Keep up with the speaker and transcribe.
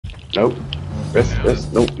Nope. Yes, Yeah. yes,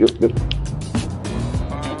 nope, yep, yep.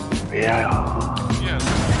 Yeah. Yeah.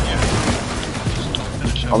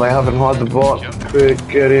 Finish up. Oh, they haven't hide the bot. Yep. Quick,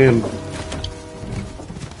 get in.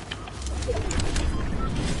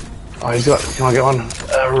 Oh, he's got. Can I get one?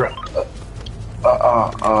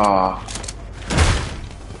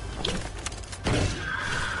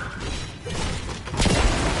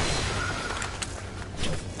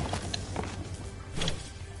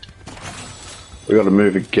 We gotta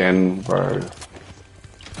move again, bro.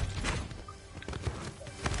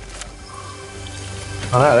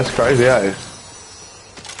 I know, that's crazy, eh?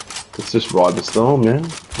 Let's just ride the storm, man.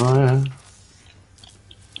 Oh, yeah.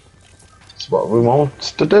 That's what we want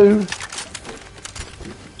to do.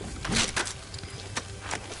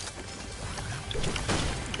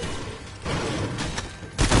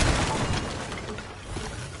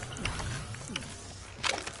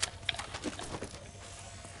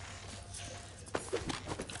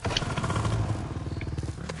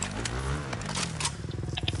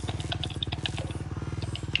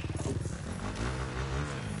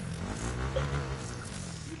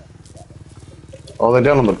 Oh, they're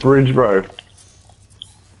down on the bridge, bro.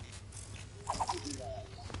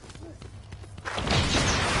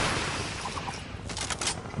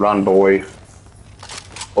 Run, boy.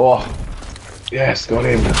 Oh, yes, got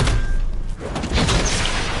him.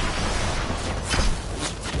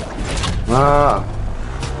 Ah.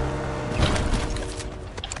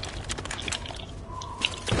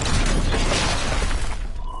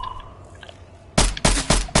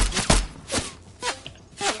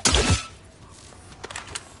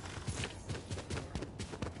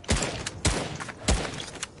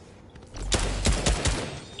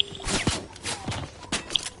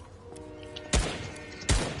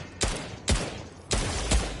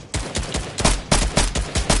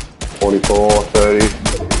 .44, 30.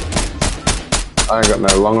 I ain't got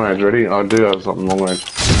no long range ready. I do have something long range.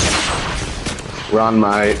 Run,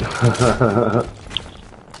 mate.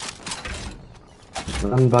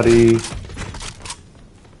 Run, buddy.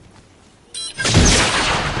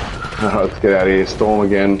 Let's get out of here. Storm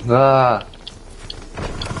again. Ah.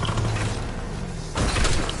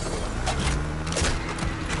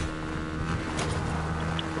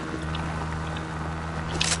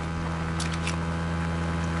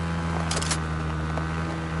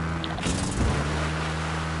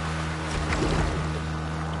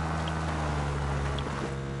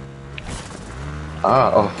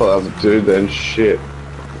 Ah, I thought that was a dude then. Shit.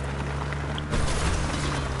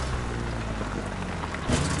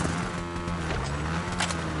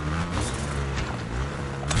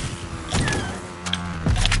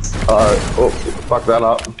 Oh, fuck that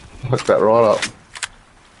up. Fuck that right up.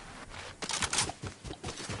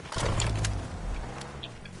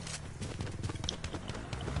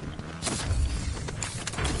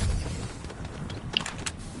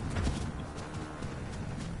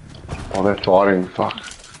 Oh, they're fighting. Fuck.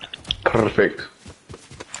 Perfect.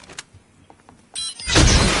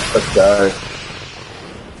 Let's go.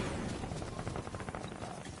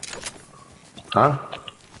 Huh?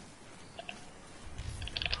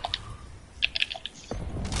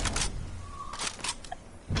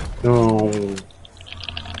 No.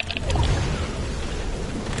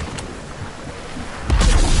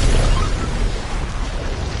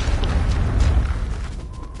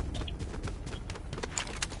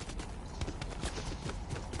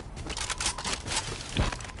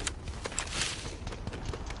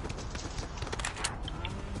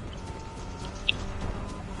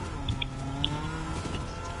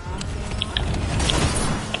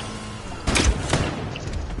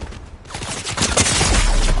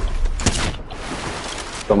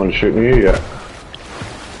 Someone shooting you? Yeah.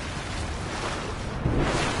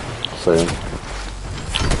 See him.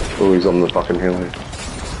 Oh, he's on the fucking hill here.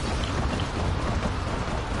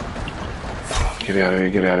 Get out of here,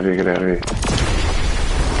 get out of here, get out of here.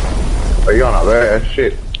 Oh, you're going up there?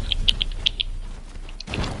 Shit.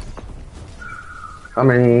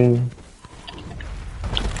 Coming.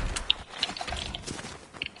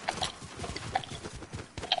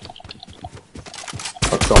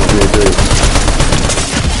 What's going on here, dude?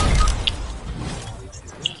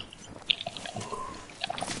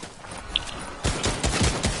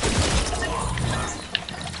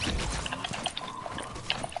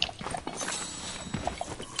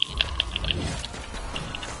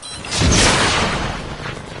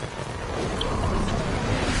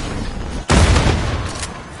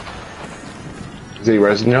 Is he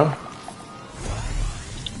resing you?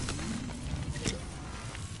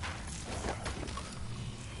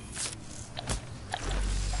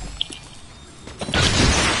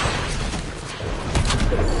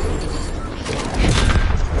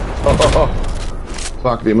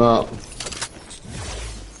 Fucked him up.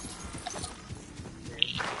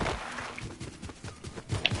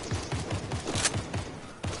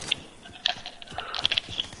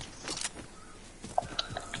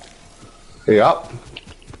 He up.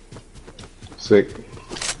 Sick.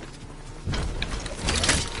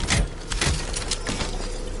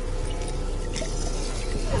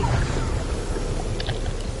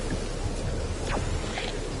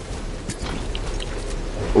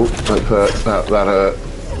 Oh, that hurt. That hurt.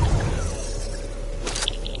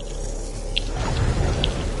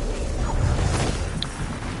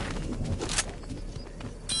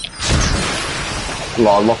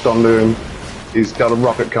 Locked onto him. He's got a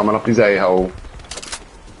rocket coming up his a-hole.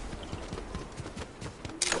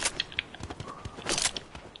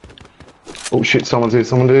 Oh shit, someone's here,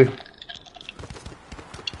 someone here.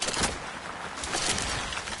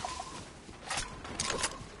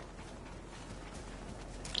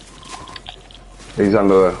 He's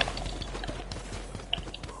under there.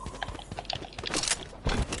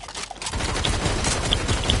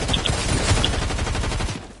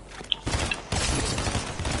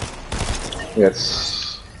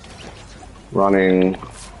 Yes. Running.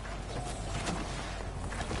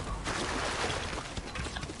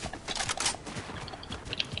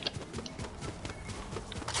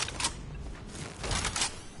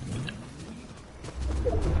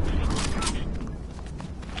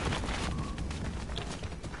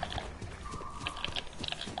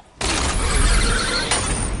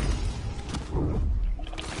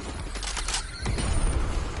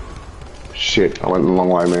 Shit, I went the long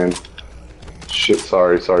way, man. Shit,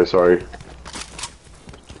 sorry.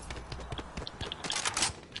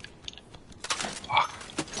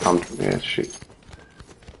 Fuck. Yeah, shit.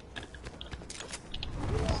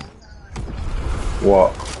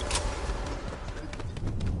 What?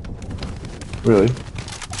 Really?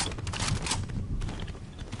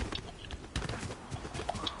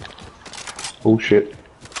 Bullshit.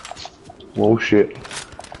 Bullshit.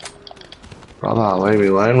 Brother, leave me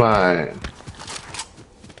alone, mate.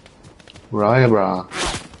 Where are you, brah?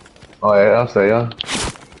 Oh yeah, I see ya.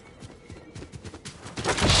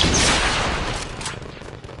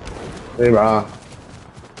 Hey, brah.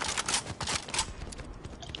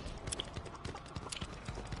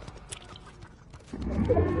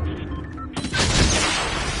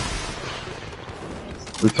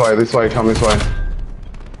 This way, come this way.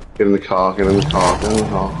 Get in the car, get in the car, get in the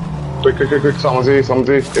car. Quick, someone's here,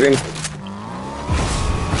 get in.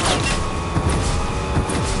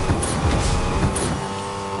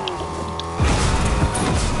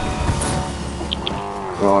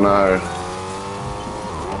 Oh no.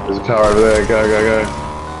 There's a car over there, go.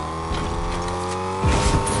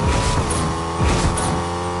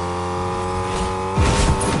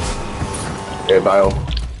 Yeah, bail.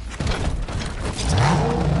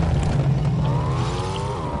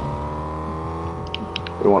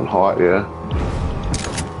 We want height, yeah.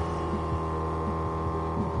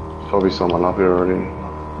 Probably someone up here already.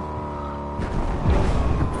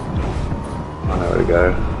 I know where to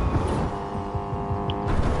go.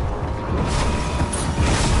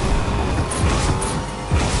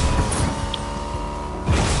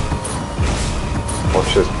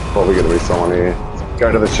 Watch, there's probably going to be someone here.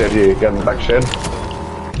 Go to the shed here, go in the back shed.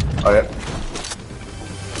 Oh yeah.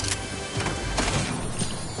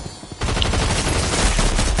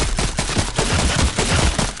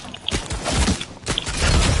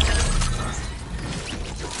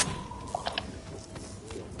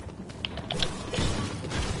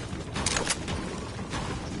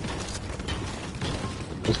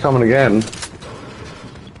 It's coming again.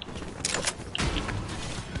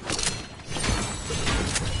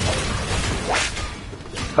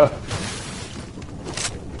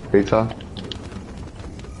 Pizza.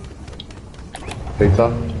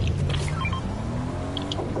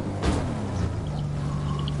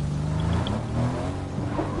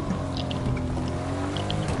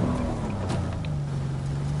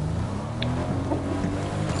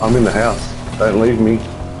 I'm in the house. Don't leave me.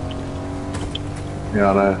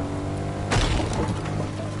 Yeah, I know.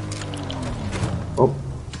 Oh.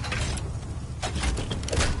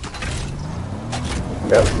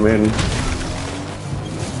 Yep, I'm in.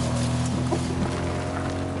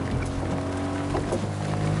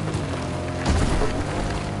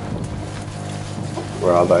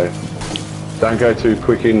 Where are they? Don't go too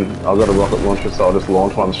quick in. I've got a rocket launcher, so I'll just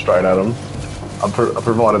launch one straight at them. I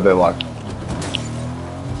provided they're like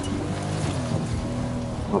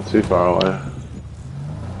not too far away.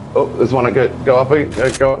 Oh, there's one. Go up.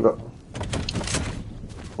 Go.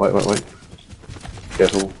 Wait.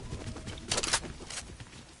 Careful.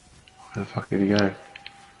 Where the fuck did he go?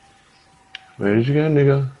 Where did you go,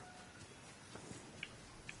 nigga?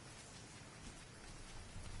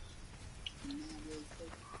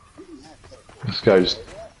 This guy just...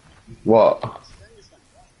 What?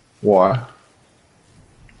 Why?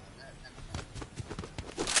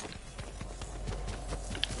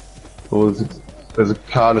 Well, there's a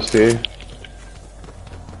car just here.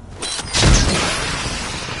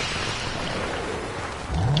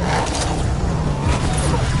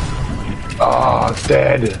 Oh, it's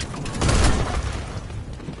dead.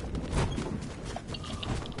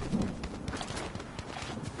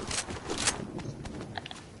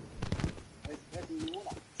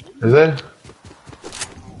 Is there?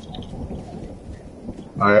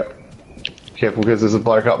 Oh yeah. Careful, because there's a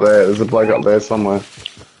bloke up there. There's a bloke up there somewhere.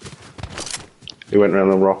 He went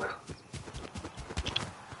around the rock.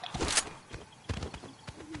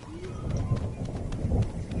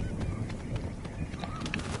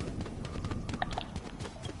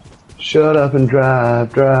 Shut up and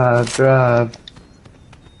drive, drive, drive.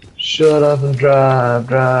 Shut up and drive,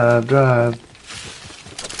 drive, drive.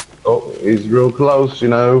 Oh, he's real close, you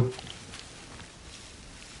know.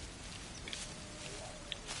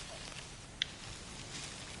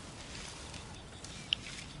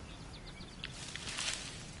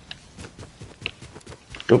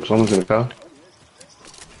 Oops, someone's in the car.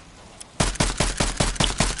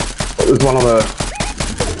 Oh, there's one on the...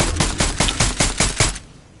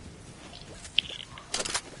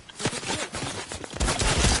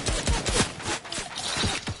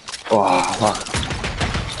 Oh, fuck.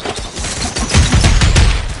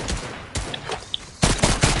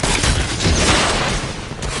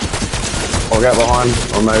 I'll get behind,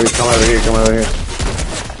 or maybe come over here, come over here.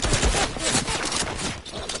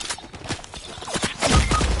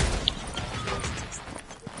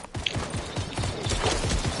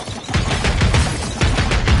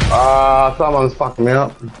 Ah, someone's fucking me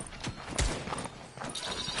up.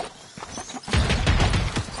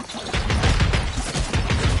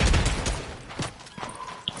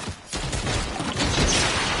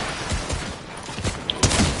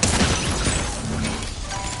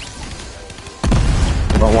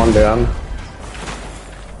 Got one down.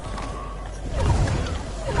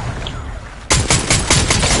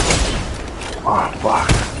 Oh, fuck.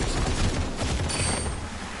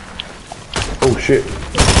 Oh, shit.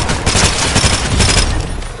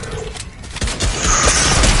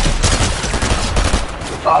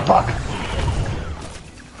 Oh, fuck.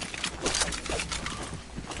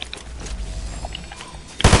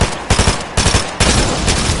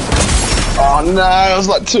 Oh, no. I was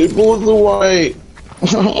like 2 bullets away.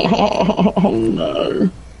 Oh, no.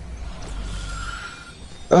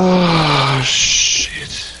 Oh,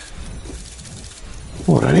 shit.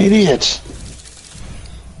 What an idiot.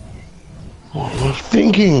 What am I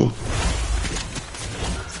thinking?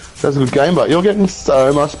 That's a good game, but you're getting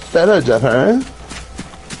so much better, Japan.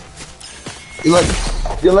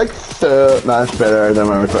 You're like so much better than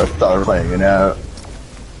when we first started playing, you know?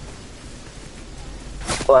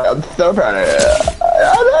 Like, I'm so proud of you.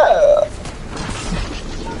 I know.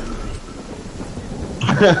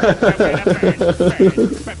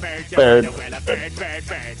 Bird.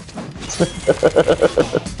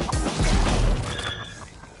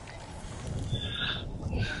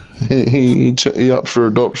 He up for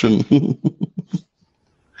adoption.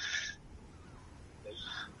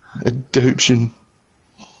 Adoption.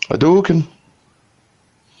 Adoption.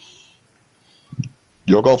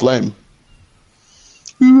 Your golf lame.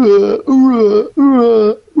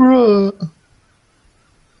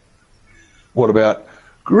 What about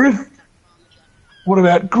What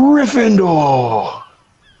about Gryffindor?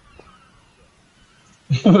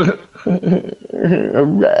 A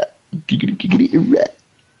rat. Giggity, giggity, a rat.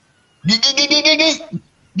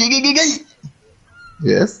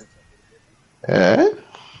 Yes? Yeah?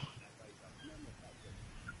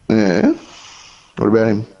 What about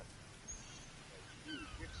him?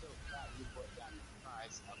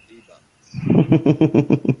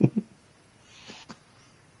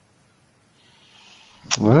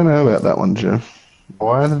 I don't know about that one, Jeff.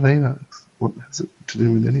 Why are the V-Bucks? What has it to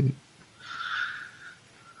do with anything?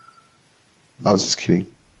 I was just kidding.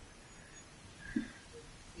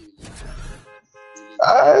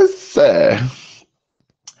 I say.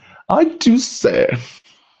 I do say.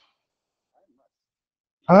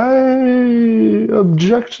 I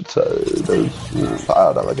object to those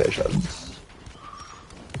filed allegations.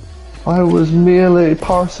 I was merely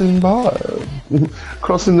passing by.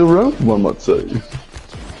 Crossing the road, one might say.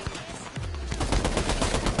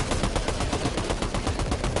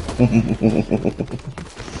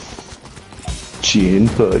 Chin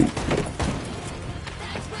pipe.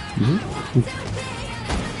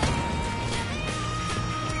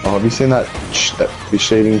 Oh, have you seen that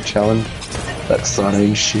fish eating challenge? That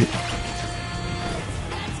sardine shit.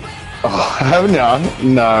 Oh, haven't ya?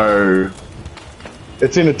 No.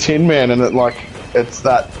 It's in a tin, man, and it's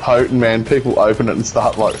that potent, man. People open it and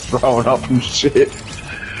start like throwing up and shit.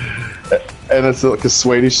 And it's like a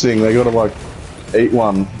Swedish thing. They gotta like eat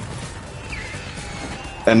one.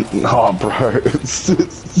 And oh, bro,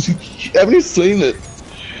 haven't you seen it?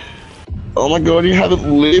 Oh my god, you haven't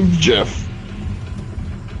lived, Jeff.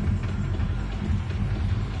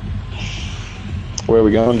 Where are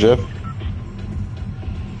we going, Jeff?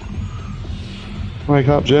 Wake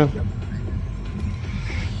up, Jeff.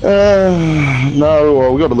 No,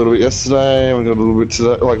 well, we got a little bit yesterday, we got a little bit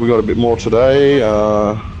today, like we got a bit more today.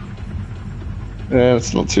 Yeah,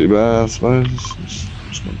 it's not too bad, I suppose.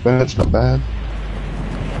 It's not bad, it's not bad.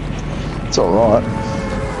 It's alright.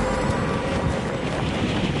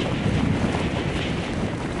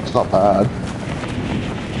 It's not bad.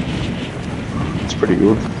 It's pretty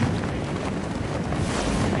good.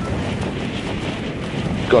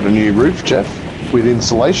 Got a new roof, Jeff, with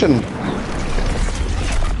insulation.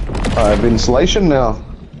 I have insulation now.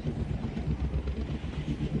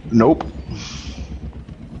 Nope.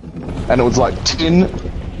 And it was like tin,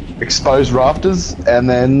 exposed rafters, and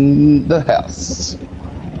then the house.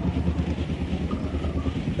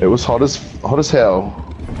 It was hot as hell.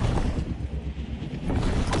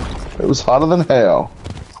 It was hotter than hell.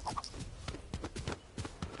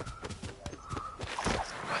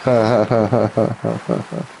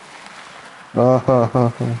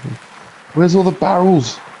 Where's all the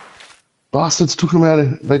barrels? Bastards took them out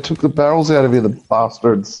of. They took the barrels out of here, the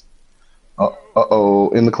bastards. Uh-oh,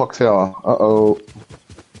 in the clock tower. Uh-oh.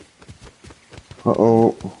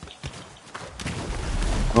 Uh-oh.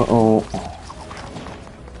 Uh-oh.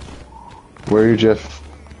 Where are you, Jeff?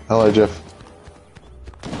 Hello, Jeff.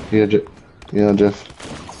 Yeah, Jeff. Yeah, Jeff.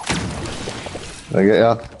 Did I get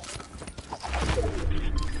ya?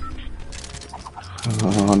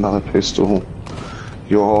 Oh, another pistol.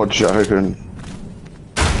 You're joking.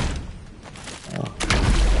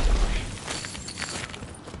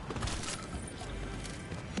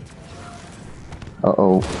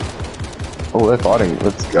 Uh-oh. Oh, they're fighting.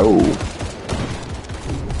 Let's go.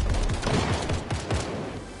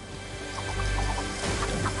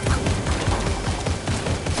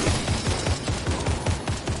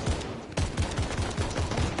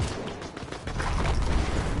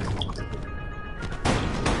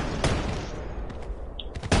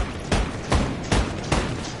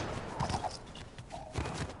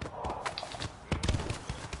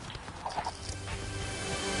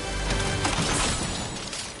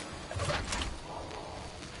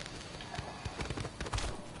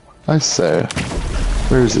 I say,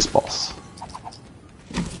 where is this boss?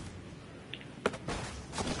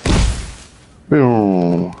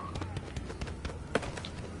 Boom.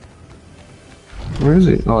 Where is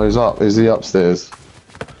he? Oh, he's up. Is he upstairs?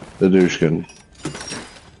 The douchekin.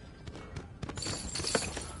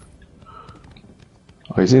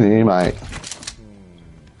 Oh, he's in here, mate.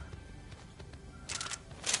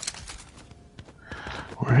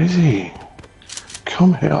 Where is he?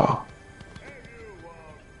 Come here.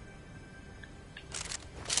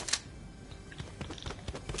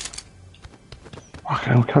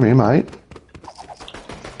 Okay, well, come here, mate.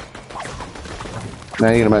 Now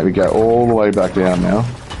you're gonna make me go all the way back down now.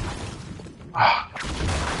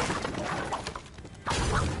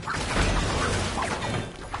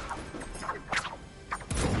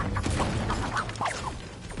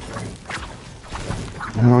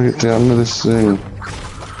 How do I get down to this thing?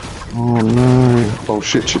 Oh no. Oh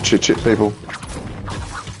shit, people.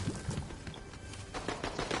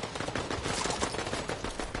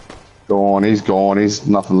 Gone, he's gone, he's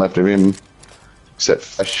nothing left of him. Except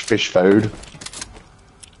fish food.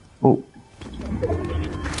 Oh.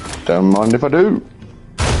 Don't mind if I do.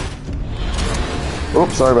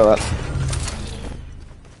 Oops, sorry about that.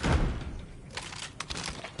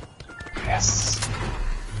 Yes.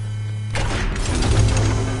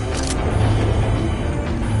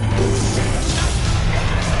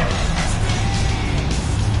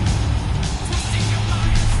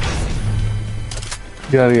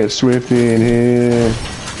 Gotta get Swifty in here.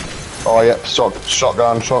 Oh, yep,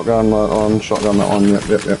 shotgun that on,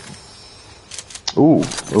 yep. Ooh.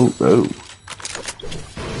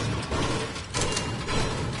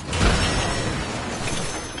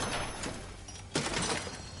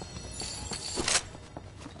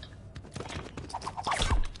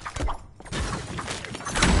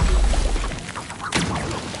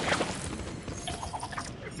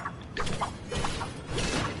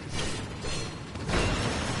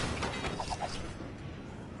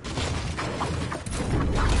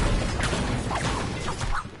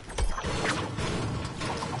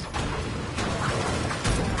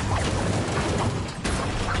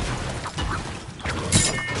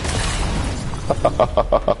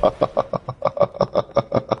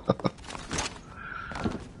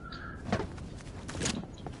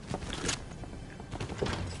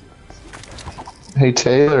 Hey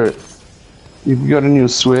Taylor, you've got a new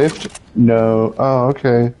Swift? No. Oh,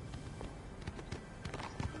 okay.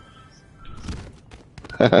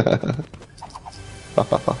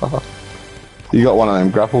 You got one of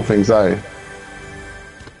them grapple things, eh?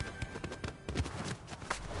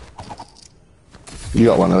 You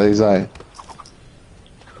got one of these, eh?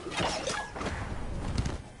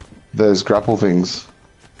 There's grapple things.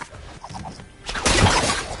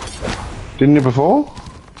 Didn't you before?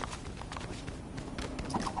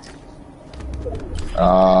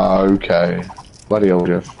 Ah, okay. Bloody hell,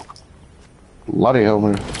 Jeff. Bloody hell,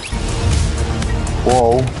 man.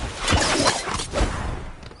 Whoa.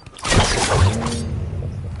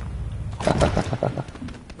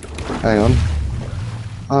 Hang on.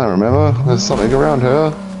 I don't remember. There's something around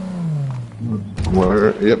her.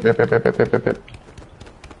 Where? Yep.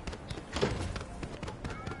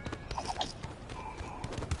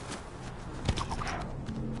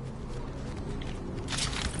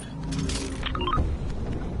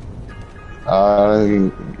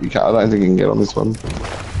 I don't think you can get on this one.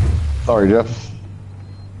 Sorry, Jeff.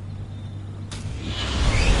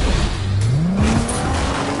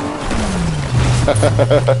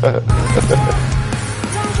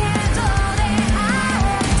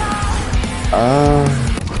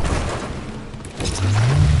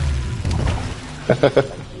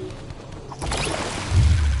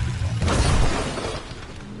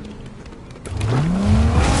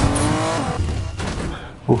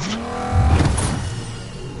 Oof.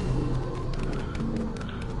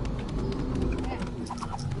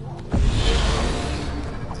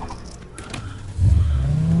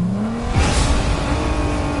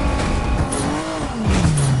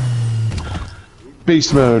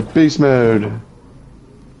 Beast mode, beast mode.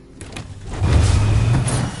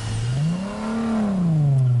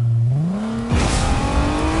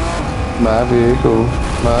 My vehicle,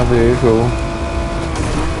 my vehicle.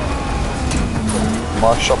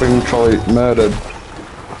 My shopping trolley murdered.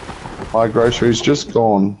 My groceries just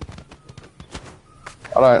gone.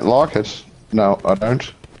 I don't like it. No, I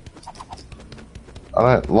don't. I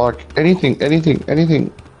don't like anything.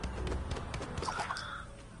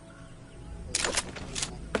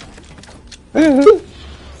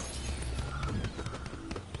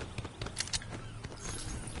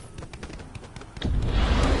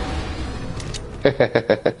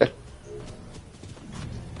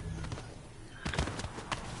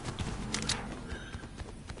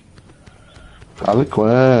 Harley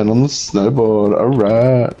Quinn on the snowboard,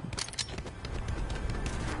 alright.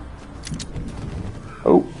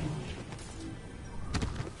 Oh.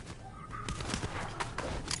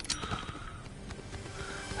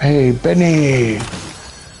 Hey, Benny!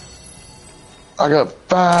 I got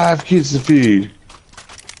 5 kids to feed.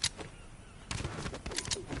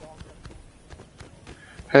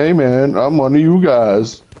 Hey man, I'm one of you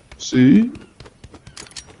guys. See?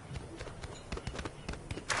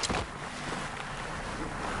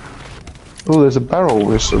 Oh, there's a barrel.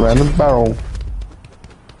 There's a random barrel.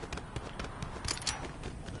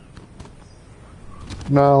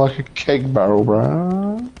 No, like a keg barrel,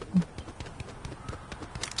 bro.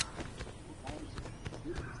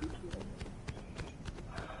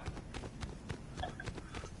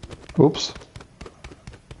 Oops.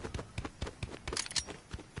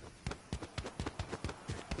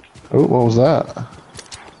 Oh, what was that?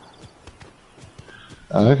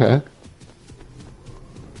 Oh, okay.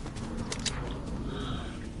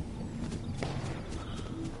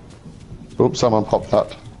 Oops, someone popped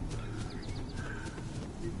that.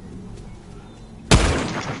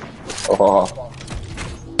 Oh,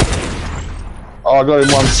 I got him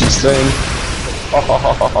 116.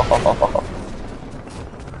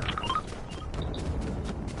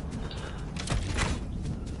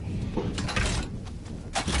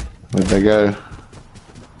 Where'd they go?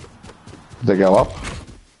 Did they go up?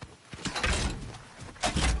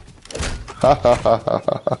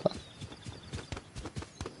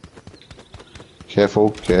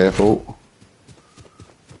 Careful, careful.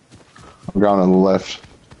 I'm going on the left.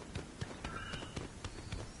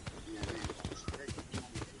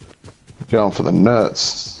 Going for the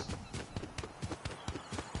nuts.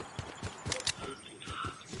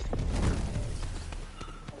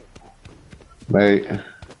 Mate.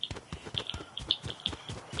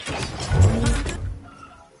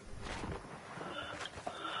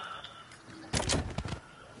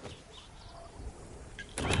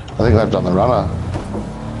 I think they've done the runner.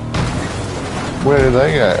 Where did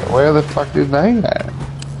they go? Where the fuck did they go?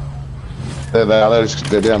 There they are,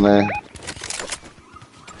 they're down there.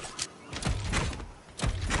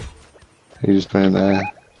 He just been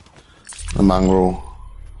there. A mongrel.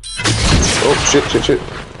 Oh, shit.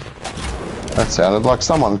 That sounded like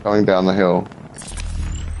someone coming down the hill.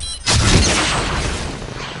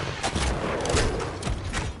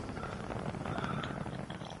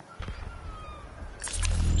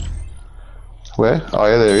 Where? Oh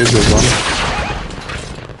yeah, there is. There's one.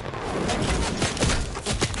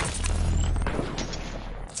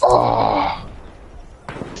 Oh.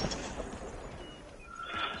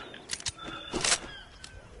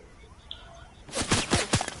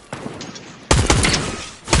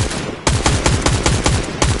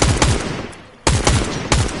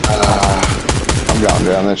 I'm going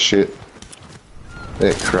down this shit.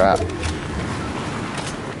 That crap.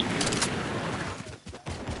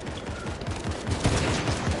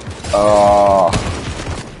 Oh.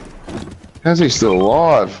 How's he still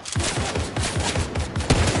alive?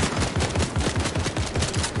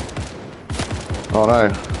 Oh no.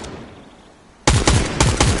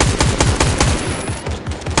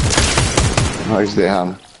 Oh, he's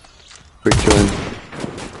down. Quick kill him.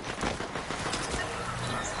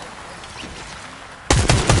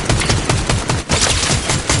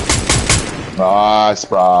 Nice,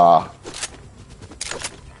 brah.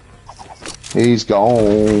 He's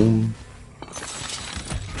gone.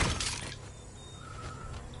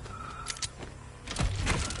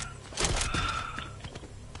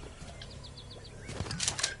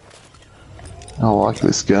 I like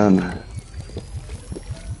this gun.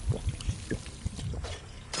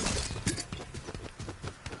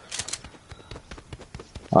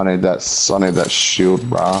 I need that shield,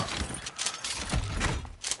 brah.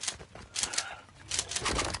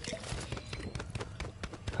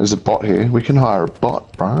 There's a bot here. We can hire a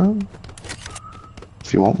bot, bro. If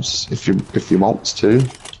he wants, if he wants to.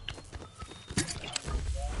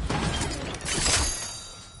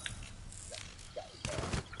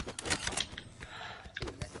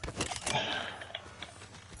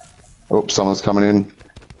 Oh, someone's coming in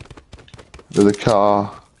with a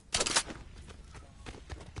car.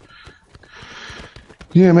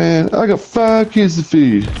 Yeah, man, I got 5 kids to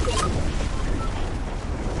feed.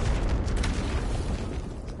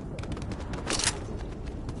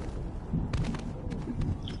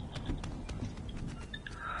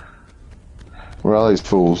 Where are these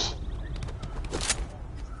fools?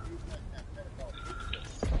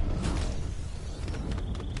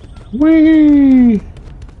 Whee!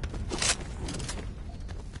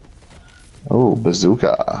 Oh,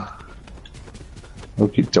 bazooka.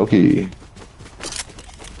 Okie dokie.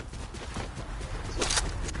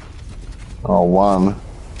 Oh, one.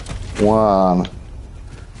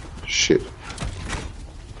 Shit.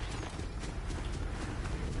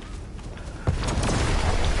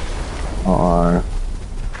 Uh-oh.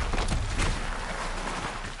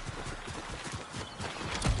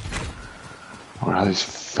 Where are these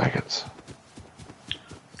faggots?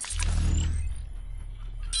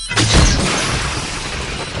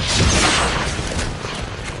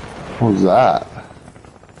 What was that?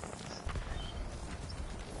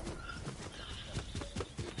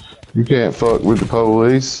 You can't fuck with the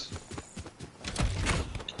police.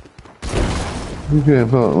 You can't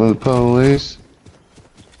fuck with the police.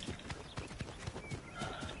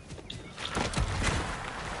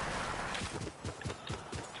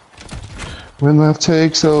 When life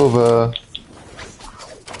takes over.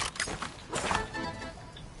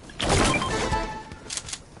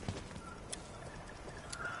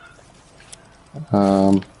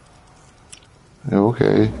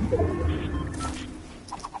 Okay.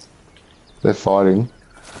 They're fighting.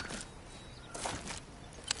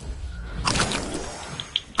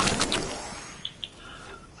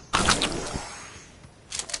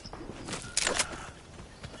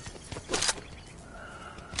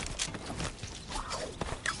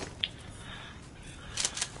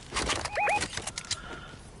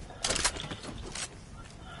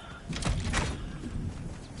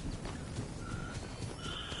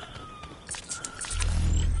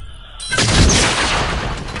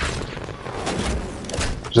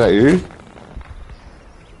 Is that you?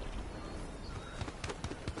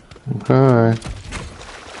 Okay.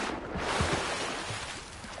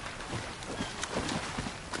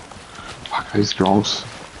 Fuck these drunks.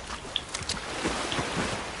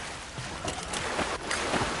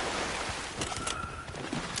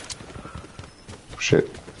 Shit.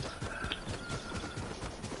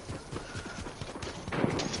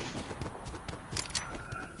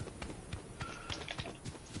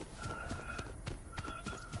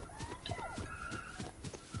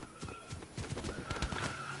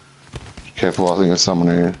 Careful, I think there's someone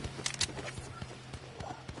here.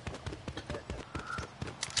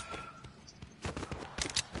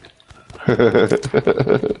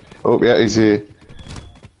 Oh, yeah, he's here.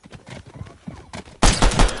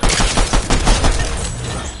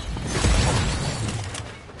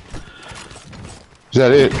 Is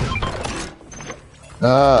that it?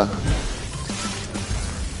 Ah.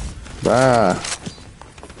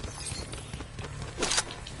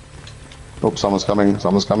 Oh, someone's coming.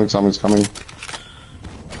 Someone's coming. Someone's coming.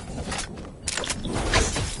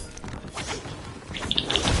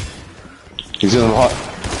 He's in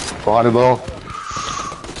the behind the ball.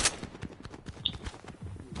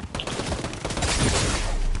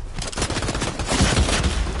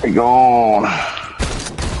 Be gone.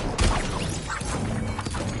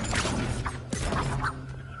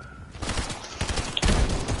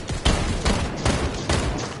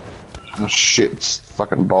 Oh shit, it's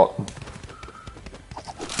fucking bot.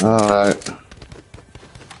 Alright.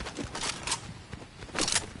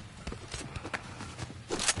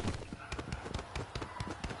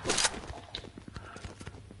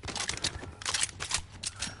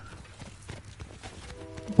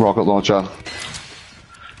 Rocket launcher.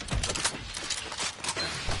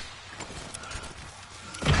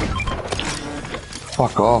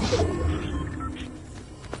 Fuck off.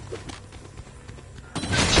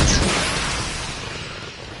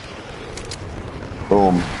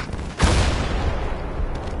 Boom.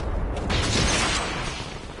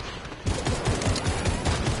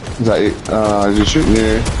 Is that it? Is he shooting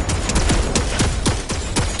you?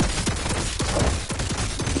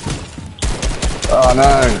 Oh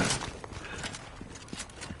no.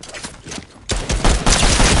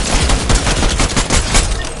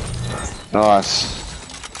 Nice.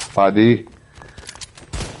 Buddy.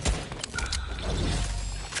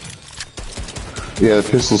 Yeah, the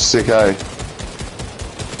pistol's sick, eh?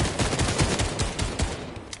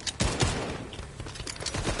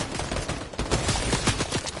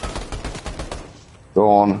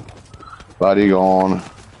 Gone. Buddy gone.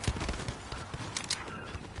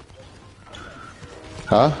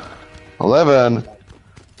 Huh? 11?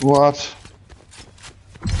 What?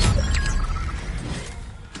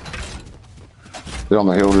 They're on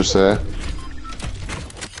the hill just there.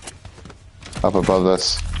 Up above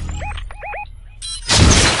this.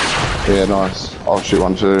 Yeah, nice. I'll shoot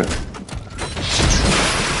one too.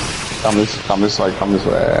 Come this way, come this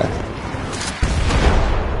way.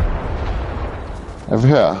 Over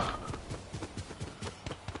here.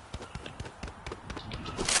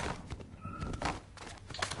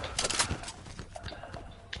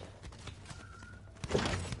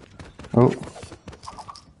 Oh.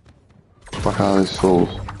 Fuck are these fools?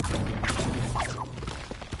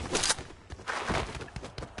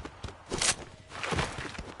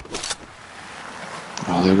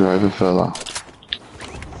 Oh, they go over further.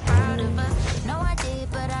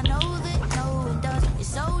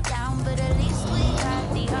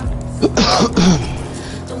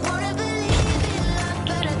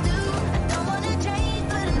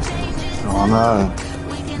 Oh no.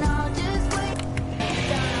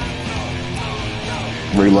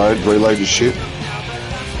 Reload your shit.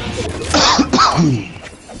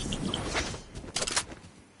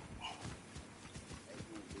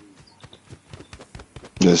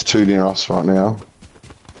 There's two near us right now.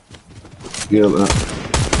 Yeah, that.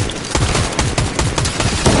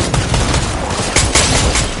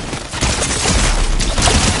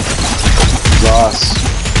 Nice.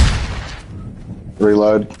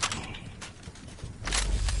 Reload.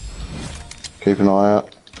 Keep an eye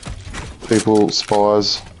out. People,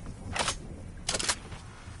 spies.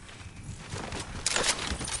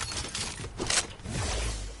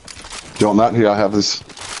 Do you want that? Here, I have this.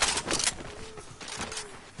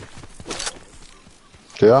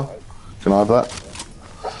 Yeah? Can I have that?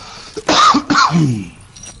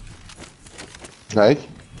 Hey?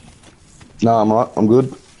 No, I'm right. I'm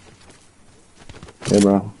good. Yeah,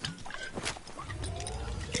 bro.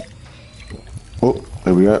 Oh,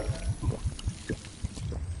 there we go.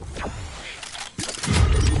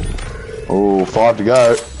 Oh, 5 to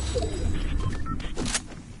go.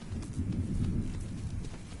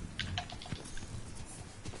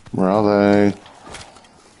 Where are they?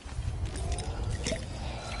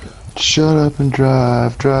 Shut up and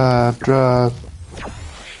drive, drive, drive.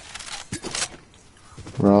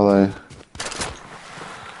 Where are they?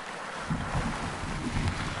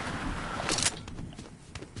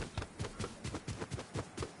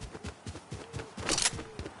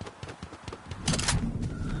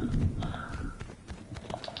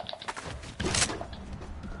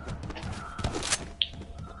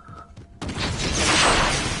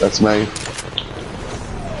 That's me.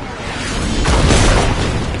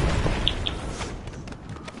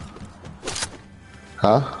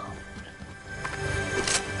 Huh?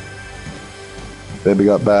 Baby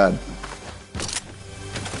got bad.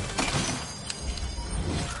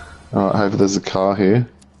 Alright, hopefully there's a car here.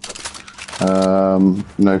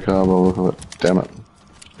 No car, but look at it. Damn it.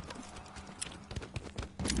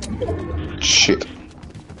 Shit.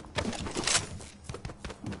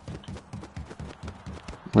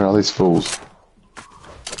 Where are these fools?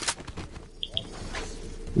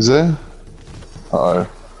 Is there? Uh-oh.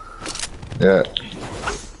 Yeah.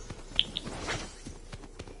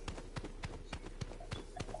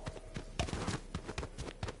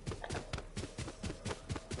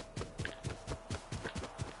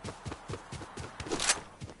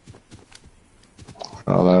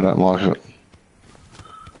 Oh, I don't like it.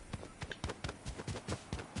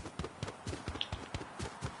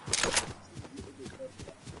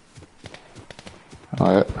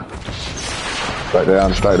 Oh, yeah. Straight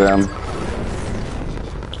down, straight down.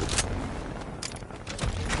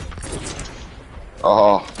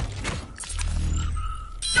 Oh.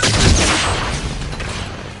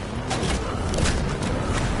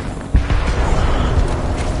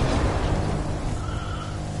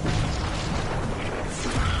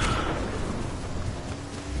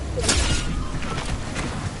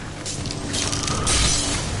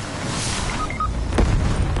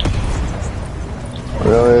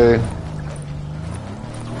 Really?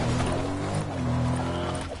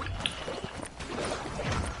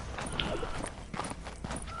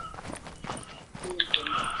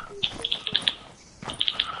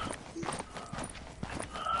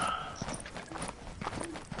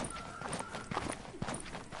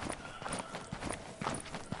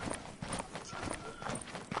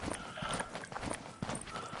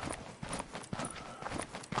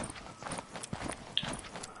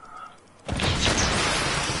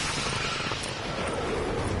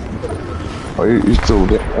 Oh, you still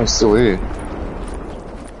there? I'm still here.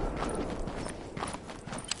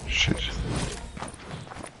 Shit.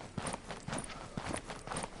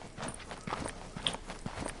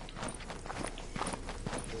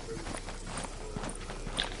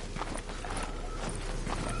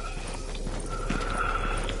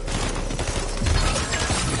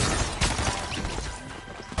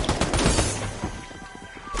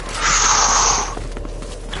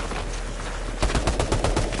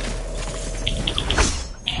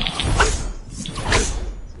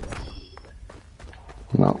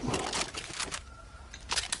 No.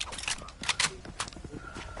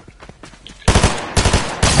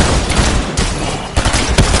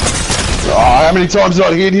 Oh, how many times did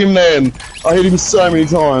I hit him, man? I hit him so many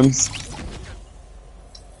times.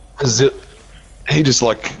 Cause he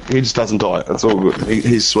just doesn't die. That's all good.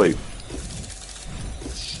 He's sweet.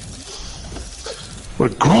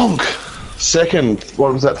 What a Gronk! Second,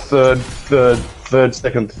 what was that? Third,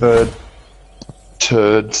 second, third.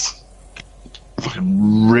 Turds.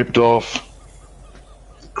 Fucking ripped off.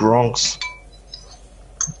 Gronks.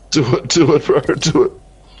 Do it, bro, do it.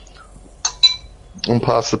 I'm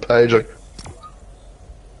past the page,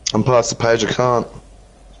 I can't.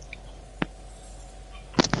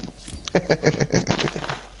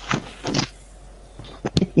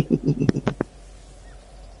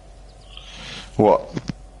 What?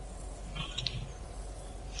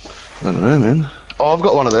 I don't know, man. Oh, I've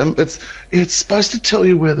got one of them. It's supposed to tell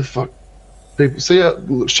you where the fuck people see how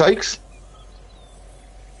it shakes.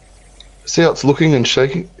 See how it's looking and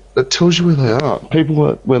shaking. It tells you where they are.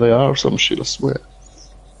 People where they are or some shit. I swear.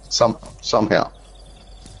 Somehow.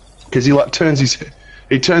 Because he turns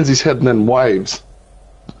his head and then waves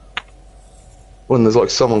when there's like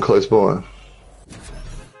someone close by.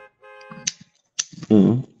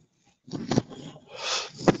 Mm.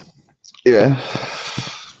 Yeah.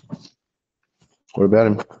 What about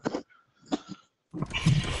him?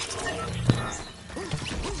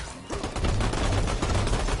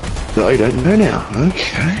 No, you don't know now.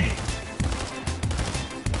 Okay.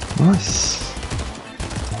 Nice.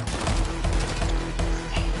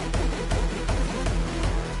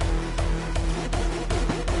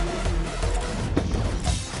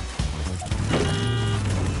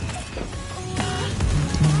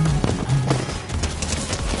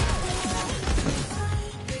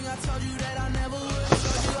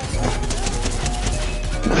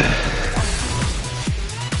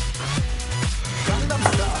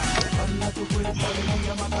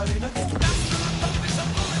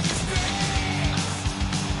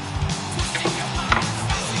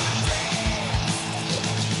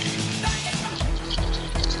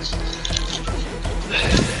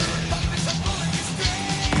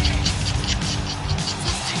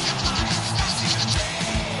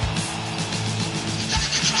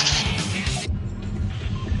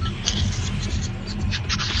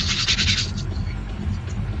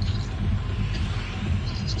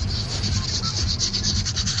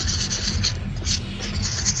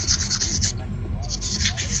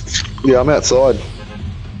 Yeah, I'm outside.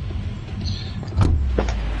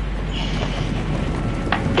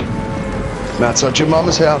 I'm outside your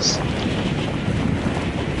mama's house.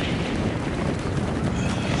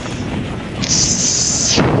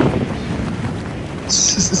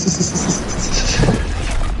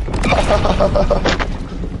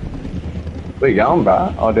 Where you going,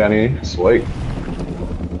 bro? Oh, down here. Sweet.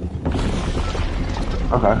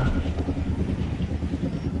 Okay.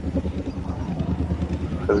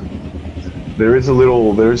 There is a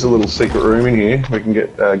little secret room in here. We can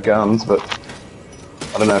get guns, but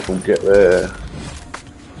I don't know if we'll get there.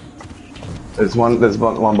 There's one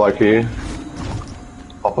bloke here.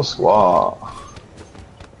 Pop a squad.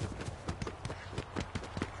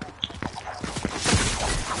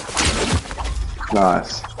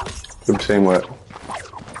 Nice. Good teamwork.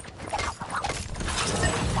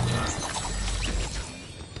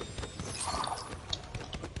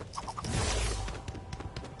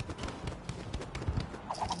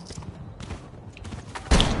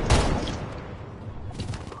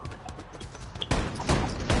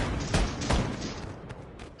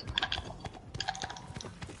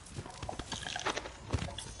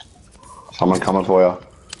 Someone coming for you.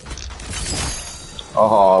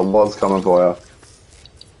 Oh, I was coming for you.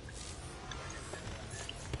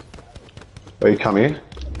 Will you come here?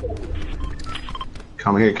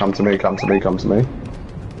 Come here, come to me, come to me, come to me.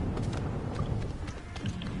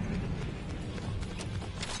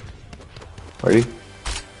 Ready?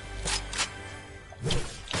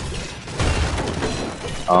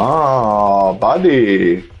 Oh,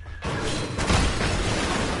 buddy.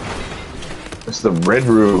 It's the red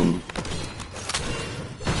room.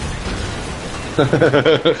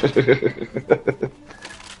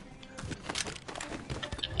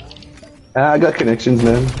 I got connections,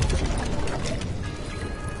 man.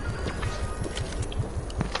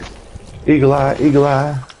 Eagle eye, eagle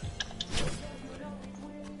eye.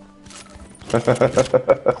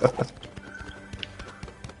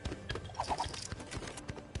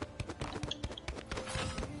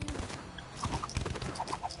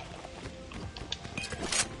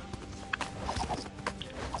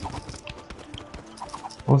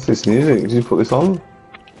 What's this music? Did you put this on?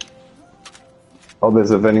 Oh,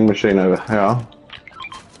 there's a vending machine over here.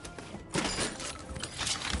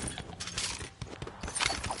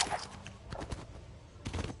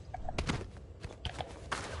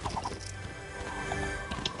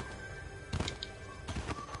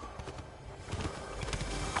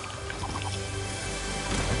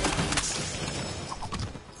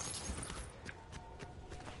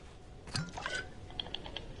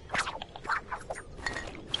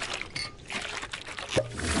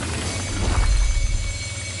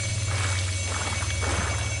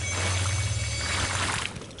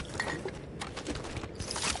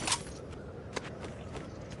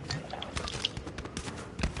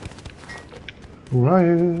 Right.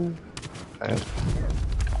 Okay.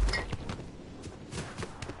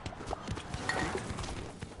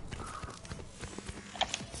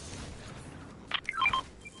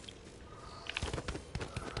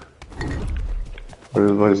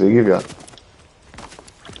 What does he give you?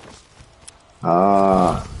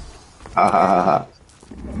 Ah. Ha ha ha ha.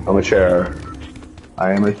 I'm a chair.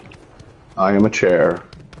 I am a chair.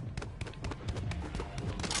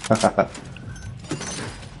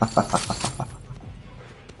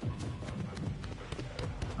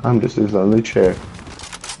 I'm just his only chair.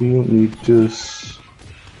 You don't need to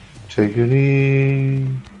take it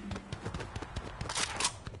in.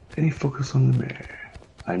 Any focus on the mirror.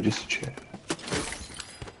 I'm just a chair.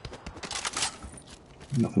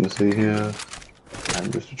 Nothing to see here.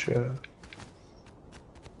 I'm just a chair.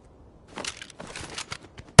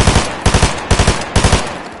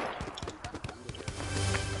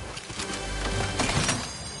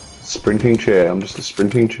 Sprinting chair. I'm just a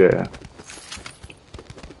sprinting chair.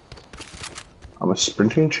 I'm a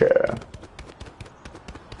sprinting chair.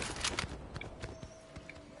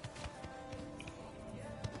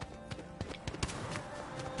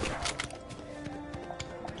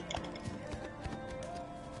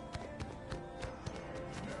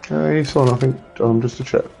 He saw nothing. I'm just a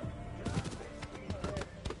chair.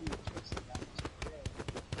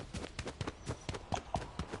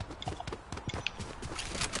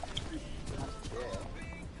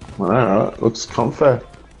 Alright, looks comfy.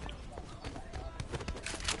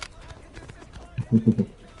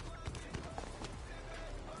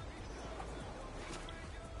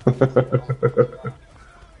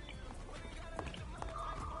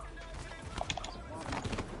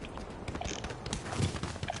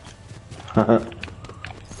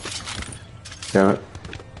 Damn it.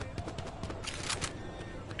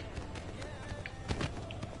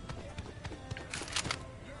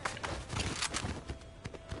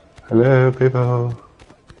 Hello, people.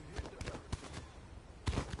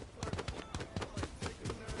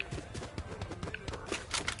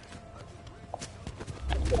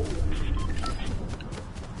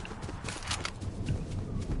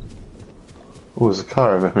 Oh, there's a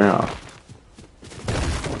car over here.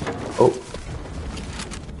 Oh.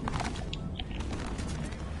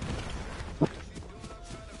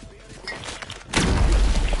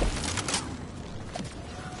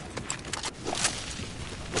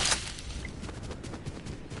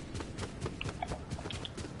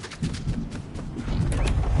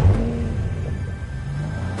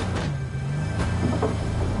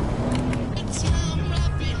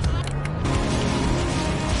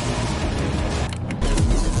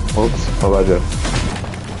 Oops, what about you?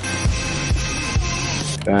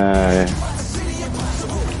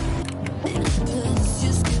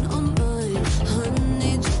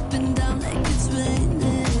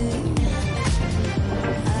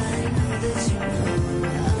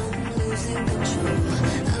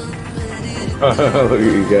 Look at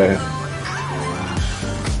you go.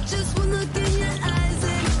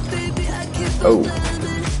 Oh.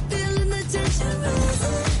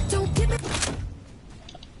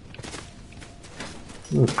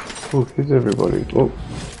 Oh, here's everybody. Oh.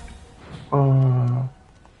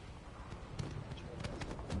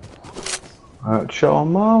 Show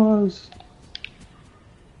mamas.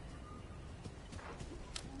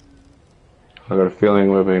 I got a feeling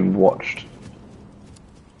we're being watched.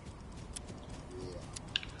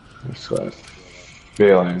 Just got a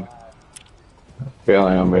feeling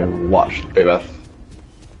I'm being watched, baby.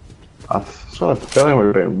 I've just got a feeling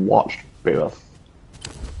we're being watched, baby.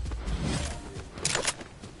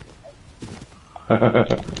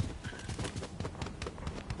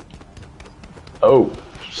 Oh,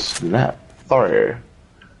 snap. Sorry,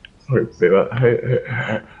 baby.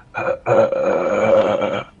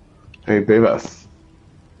 Hey, baby.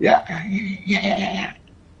 Yeah.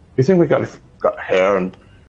 You think we got hair and